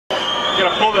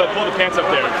pull the pants up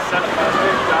there.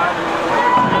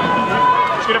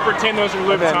 Just gonna pretend those are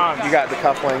Louboutins. You got the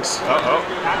cufflinks.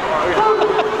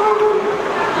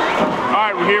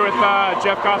 Alright, we're here with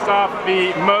Jeff Kostoff,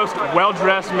 the most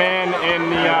well-dressed man in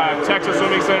the Texas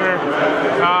Swimming Center.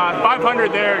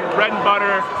 500 there, bread and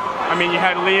butter. I mean, you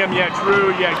had Liam, you had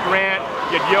Drew, you had Grant,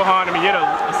 you had Johan. I mean, you had a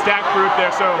stacked group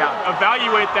there. So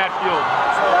evaluate that field.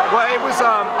 Well, it was,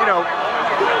 you know,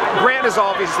 Grant is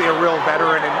obviously a real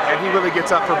veteran, and he really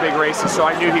gets up for big races, so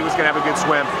I knew he was going to have a good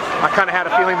swim. I kind of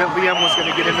had a feeling that Liam was going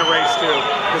to get in the race too,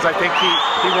 because I think he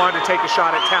wanted to take a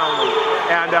shot at Townley.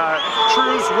 And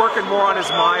True's working more on his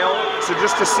mile, so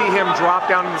just to see him drop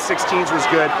down in the 16s was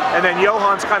good. And then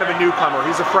Johan's kind of a newcomer.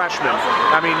 He's a freshman.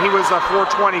 I mean, he was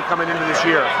 420 coming into this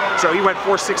year. So he went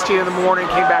 416 in the morning,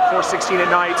 came back 416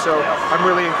 at night, so I'm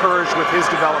really encouraged with his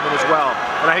development as well.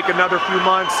 And I think another few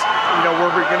months, you know,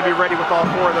 we're going to be ready with all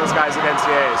 4 of those guys at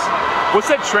NCAAs. What's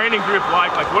that training group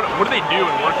like? Like, what do they do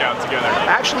and work out together?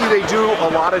 Actually, they do a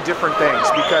lot of different things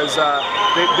because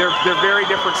they're very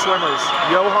different swimmers.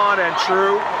 Johan and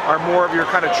True are more of your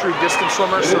kind of true distance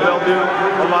swimmers, so they'll do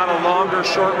a lot of longer,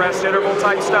 short rest interval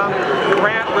type stuff.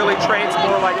 Grant really trains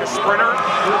more like a sprinter,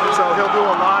 so he'll do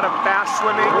a lot of fast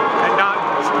swimming and not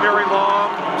very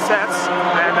long sets,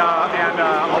 and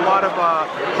a lot of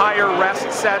higher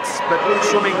rest sets, but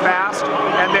swimming fast.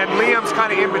 And then Liam's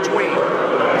kind of in between.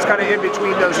 He's kind of in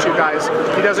between those two guys.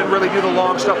 He doesn't really do the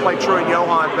long stuff like True and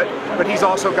Johan, but he's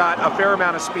also got a fair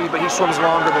amount of speed, but he swims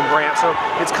longer than Grant. So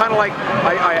it's kind of like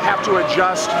I have to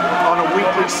adjust on a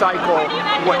weekly cycle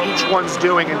what each one's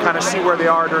doing and kind of see where they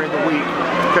are during the week.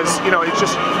 Because, you know,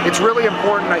 it's really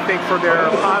important, I think, for their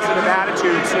positive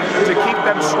attitudes to keep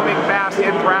them swimming fast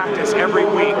in practice every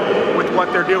week with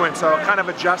what they're doing. So kind of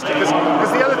adjusting.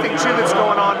 Because the other thing too that's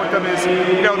going on with them is,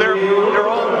 you know, they're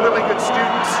all really good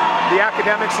students. The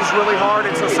academics is really hard,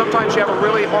 and so sometimes you have a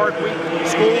really hard week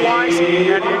school-wise,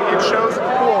 and it shows in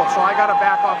the pool. So I got to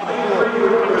back off of the pool,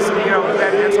 because, you know,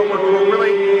 and so we're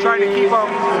really trying to keep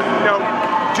them, you know,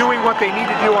 doing what they need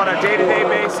to do on a day-to-day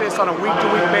basis, on a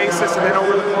week-to-week basis, and then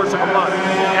over the course of a month.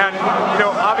 And, you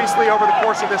know, obviously over the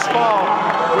course of this fall,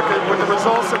 with the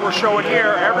results that we're showing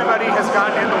here, everybody has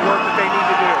gotten in the work that they need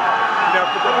to do. You know,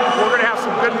 we're going to have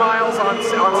some good miles on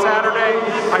Saturday.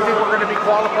 I think we're going to be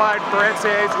qualified for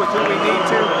NCAAs with who we need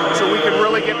to, so we can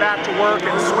really get back to work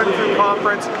and swim through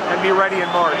conference and be ready in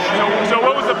March. So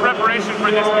what was the preparation for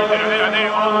this meet? Are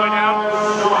they all the way down?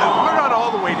 We're not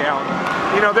all the way down.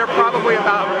 You know, they're probably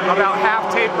about half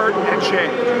tapered and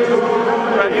shaved.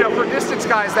 But, you know, for distance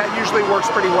guys, that usually works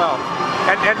pretty well.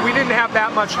 And we didn't have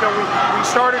that much. You know, we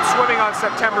started swimming on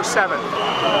September 7th,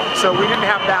 so we didn't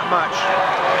have that much.